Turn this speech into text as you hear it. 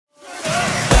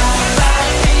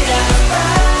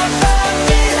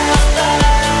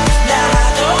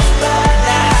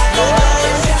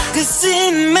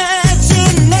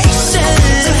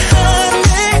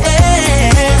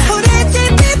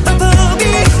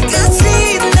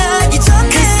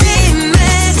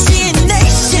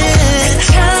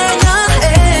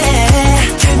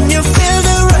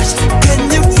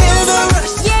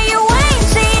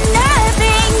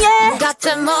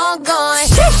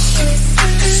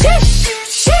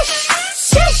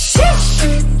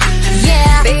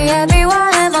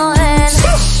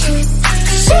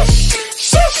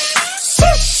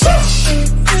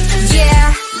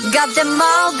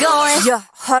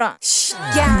hold on.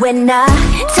 Yeah. When I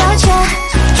touch ya,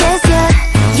 kiss ya,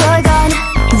 you're gonna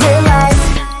realize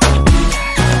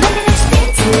maybe there's been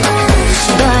too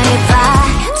much. But if I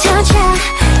touch ya,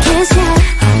 kiss ya,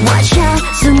 watch ya,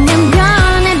 수면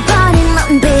변해 버린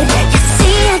넌 baby. You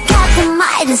see I got the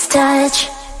Midas touch.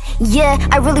 Yeah,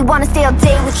 I really wanna stay all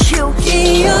day with you.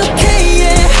 Yeah, okay,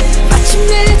 yeah.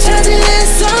 아침에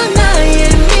찾을래서 나의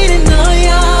미래 너야.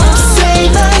 Say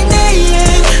my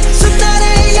name.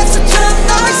 첫날의 약속처럼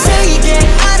널 세게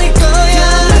안을 거야.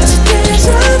 마치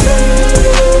Deja Vu.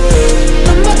 난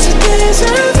마치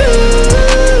Deja Vu.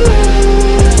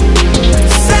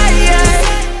 Say it.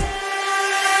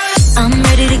 I'm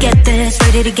ready to get this,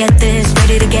 ready to get this,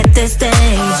 ready to get this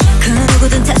stage. 그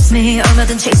누구든 test me,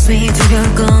 얼마든 chase me,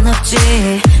 두려울 건 없지.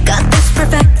 Got this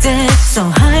perfected, so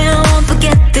high I won't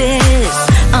forget this.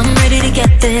 I'm ready to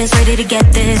get this, ready to get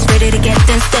this, ready to get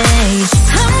this stage.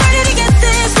 I'm ready to get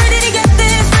this, ready to get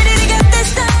this, ready to get this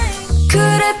stage.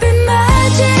 Could it be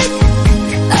magic?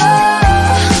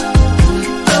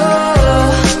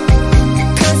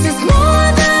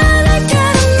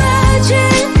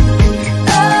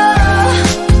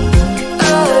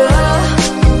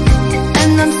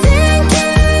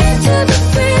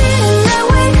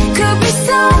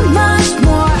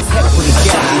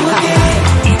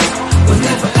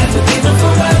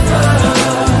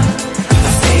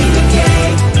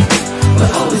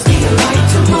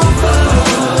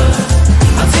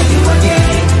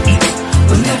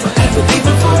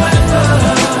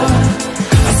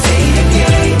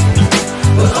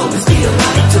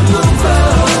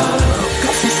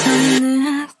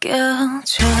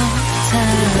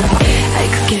 I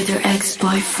could give their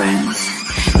ex-boyfriends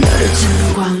너를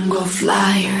찾는 광고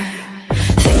flyer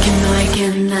Thinking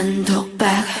너에겐 난 독백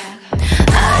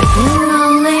I've been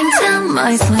rolling down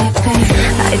my sleeping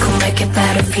I could make a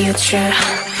better future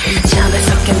잠에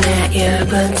섞인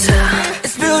내일부터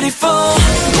It's beautiful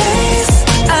days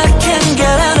I can't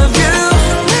get out of you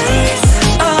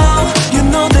Oh, you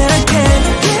know that I can't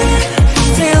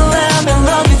Still I'm in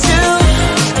love with you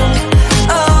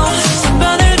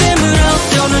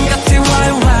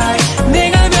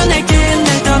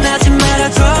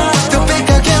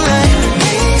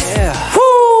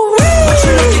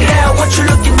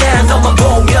너만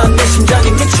보면 내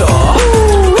심장이 미쳐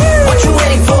What you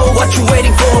waiting for, what you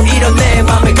waiting for 이런 내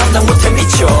맘을 감당 못해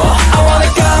미쳐 I wanna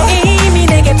go 이미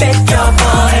내게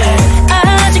뺏겨버린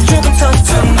아직 조금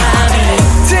서툰 맘이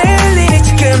들리니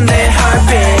지금 내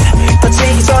heartbeat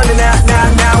터지기 전에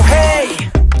now hey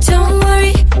Don't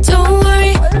worry, don't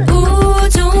worry, ooh,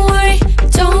 don't worry,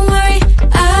 don't worry,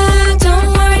 ah, don't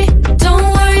worry, don't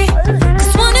worry.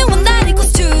 'Cause 1 and 1 that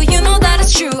equals 2, you know that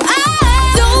it's true.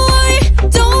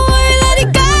 Don't worry, let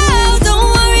it go. Don't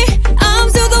worry, I'm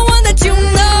still the one that you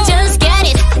know. Just get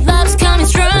it, love's coming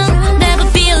strong. Never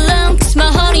be alone, 'cause my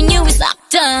heart in you is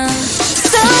locked down.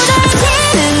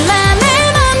 쏟아지는 맘을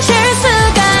멈출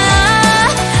수가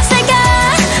없을까?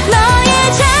 너의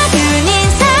작은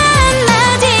인사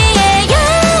한마디에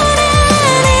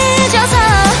요란해져서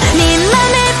네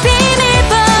맘의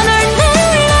비밀번호를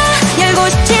눌러 열고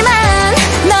싶지만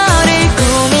너를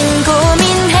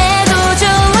고민해도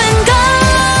좋은걸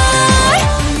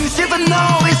You never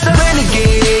know it's a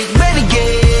renegade,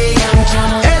 renegade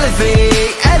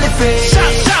Elevate, elevate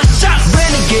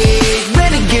Renegade,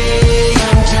 renegade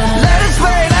Let us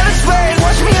wait,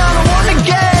 watch me on a one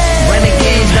again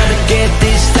Renegade's about to get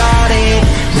this started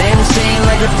Let them sing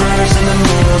like the birds in the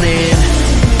morning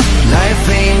Life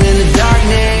ain't in the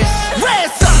darkness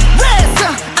Ransom,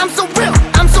 I'm so real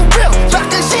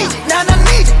Fucking shit, now I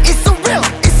need it, it's so real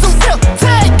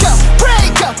Take up,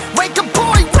 break up, wake up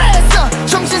boy ransom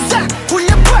정신상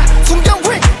훈련봐,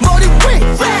 풍경위, 머리 위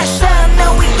Flash up,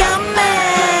 now we got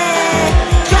mad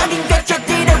여긴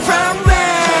꽉차들의 runway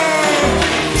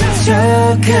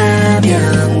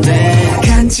져가면 돼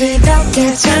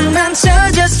간지럽게 장난쳐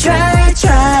just try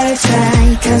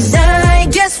Cause I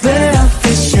guess we're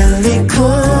officially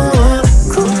cool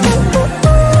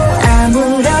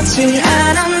아무렇지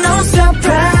않아 no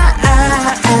surprise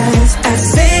I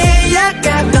say I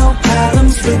got no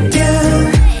problems with you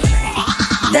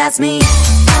That's me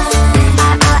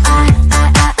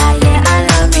yeah, I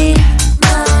love me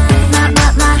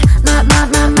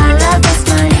my love is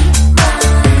mine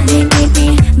me,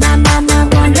 my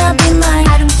wanna be mine I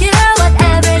don't care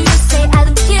whatever you say I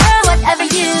don't care whatever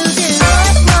you do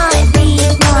It's mine,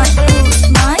 who's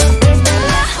mine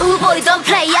Ooh boy don't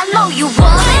play I know you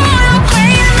want it Don't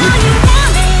play I know you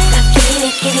want it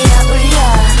끼리끼리가 울려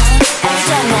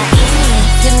알잖아 이미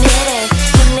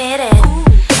committed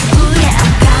Ooh yeah I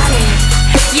got it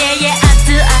Yeah I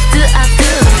do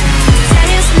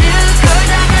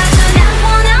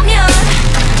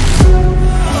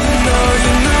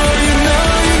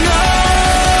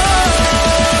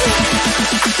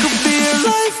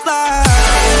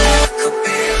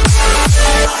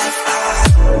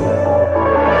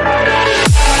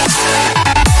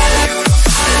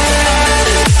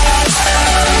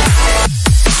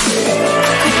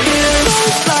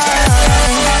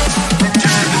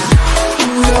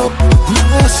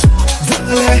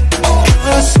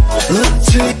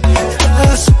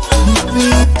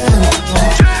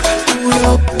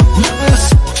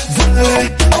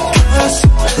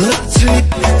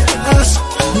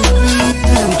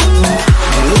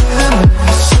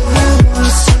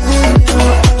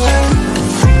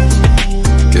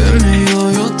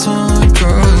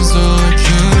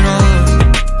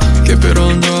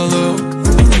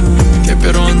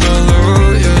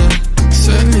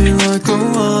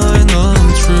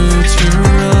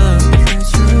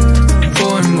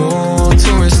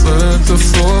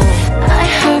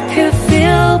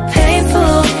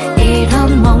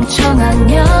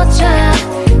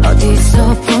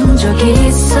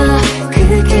있어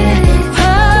그게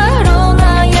바로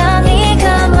나야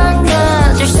네가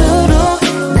망가질수록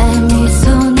내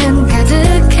미소는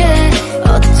가득해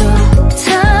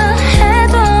어떻다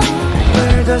해도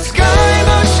Where the sky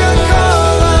motion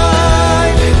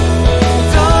collide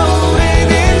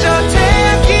떠오르는 저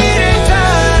태양길을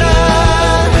따라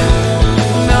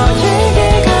너에게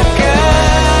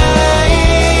가까이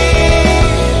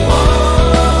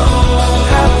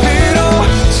앞으로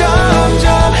점점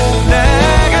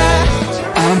나가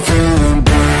I'm feeling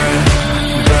bad,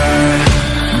 bad,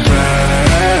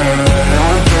 bad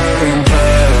I'm feeling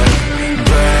bad,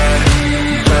 bad,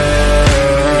 bad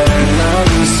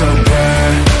Love is so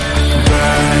bad,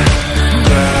 bad,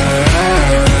 bad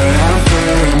I'm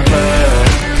feeling bad,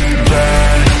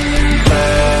 bad,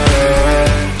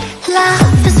 bad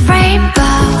Love is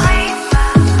rainbow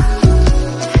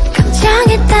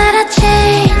감정에 따라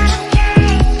change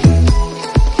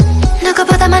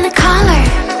누구보다 많은 color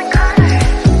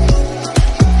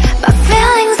My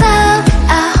feelings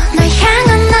널 향한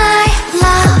나의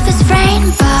Love is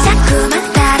rainbow 자꾸만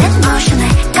다른 motion을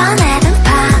꺼내는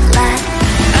palette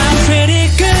I'm pretty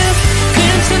good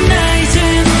괜찮아 이젠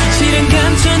실은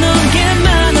감춰놓은 게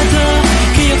많아도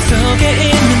기억 속에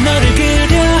있는 너를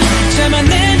그려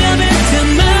잡아내려 뱉은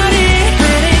말이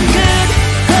Pretty good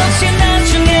혹시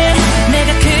나중에 내가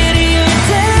그리울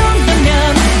때 온다면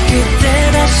그때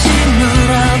다시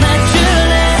물어봐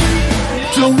줄래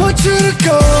Don't want you to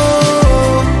go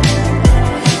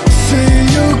See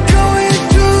you going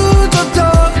through the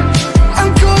dark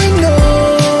I'm going no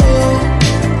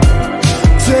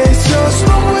Taste your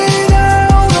smoke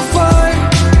without a fire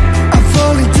I'm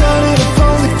falling down and I'm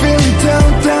falling feeling down,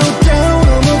 down, down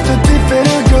I'm off the deep end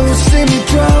and go see me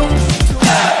drown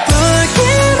붉게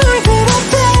물들어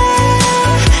돼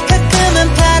가끔은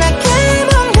파랗게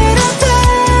멍들어 돼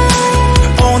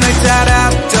오늘따라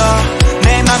또 내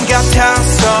맘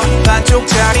같아서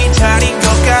반쪽짜리 달인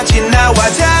것까지 나와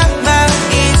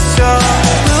닮아있어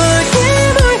붉게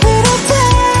물들어 돼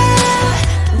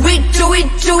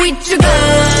With you go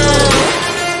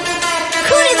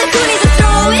Who needs to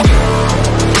throw it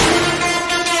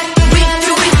With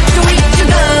you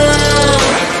go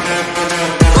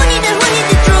Who needs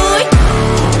to throw it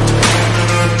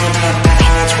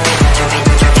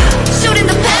Shoot in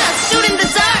the past, shoot in the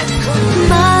dark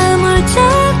마음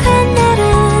울적한 날은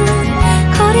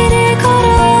거리를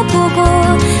걸어보고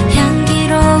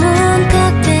향기로운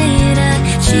칵테일에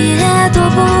취해도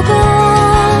보고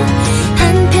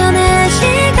한편에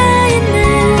시가 있는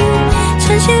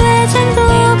전시회장도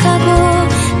가고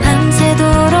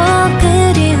밤새도록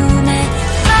그리움에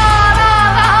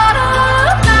나를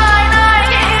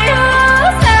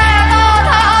이웃에 너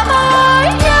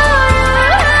담아야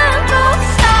또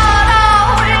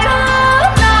살아올려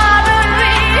나를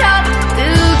위한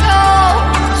뜨거운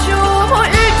춤을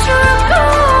출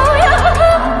거야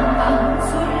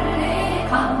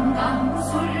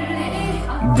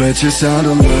Bitches I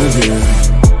don't love you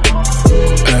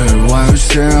Why you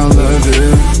say I love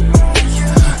you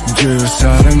그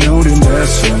사랑이 우린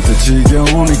됐어 더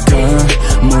지겨우니까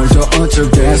뭘 더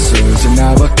어쩌겠어 이제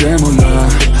나밖에 몰라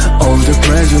All the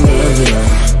crazy love you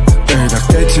딱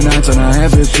끝이 나잖아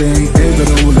everything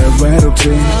이대로 내 외롭지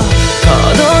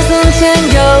겉옷은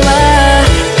챙겨와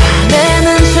밤에는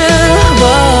추워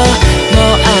뭐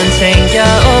안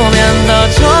챙겨오면 더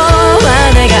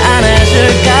좋아 내가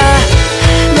안아줄까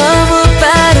너무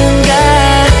빠른가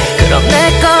그럼 내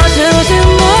거 주지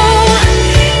뭐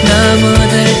너무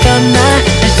들떴나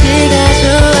날씨가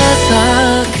좋아서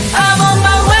I'm on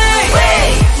my way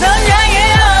널 향해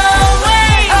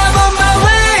always I'm on my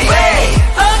way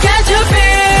Oh can't you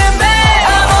feel me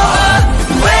I'm on my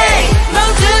way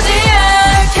멈추지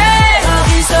않게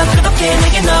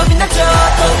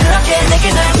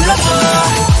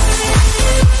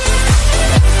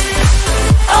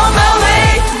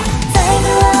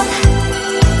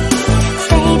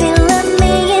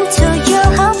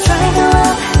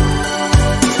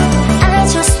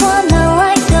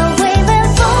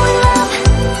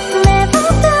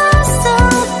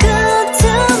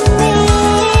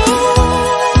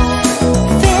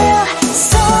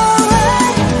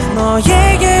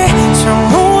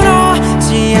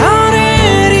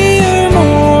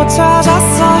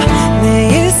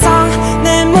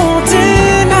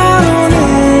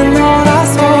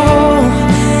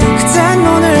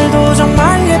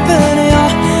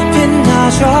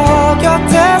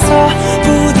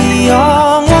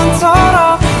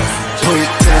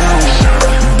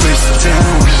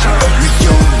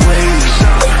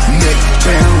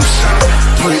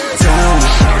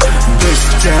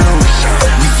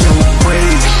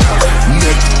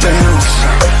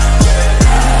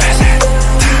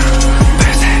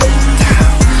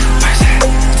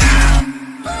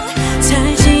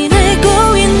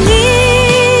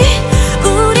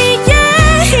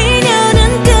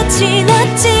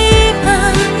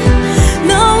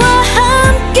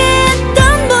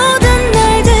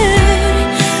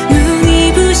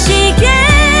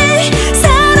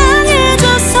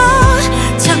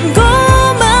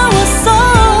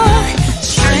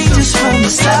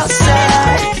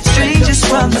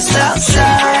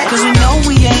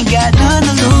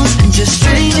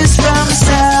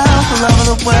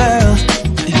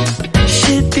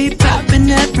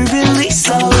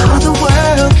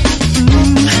world.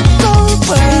 Whole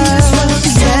world,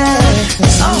 yeah.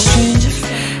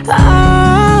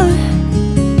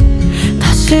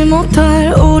 다시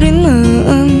못할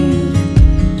우리는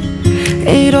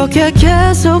이렇게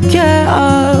계속해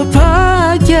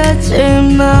아파하겠지만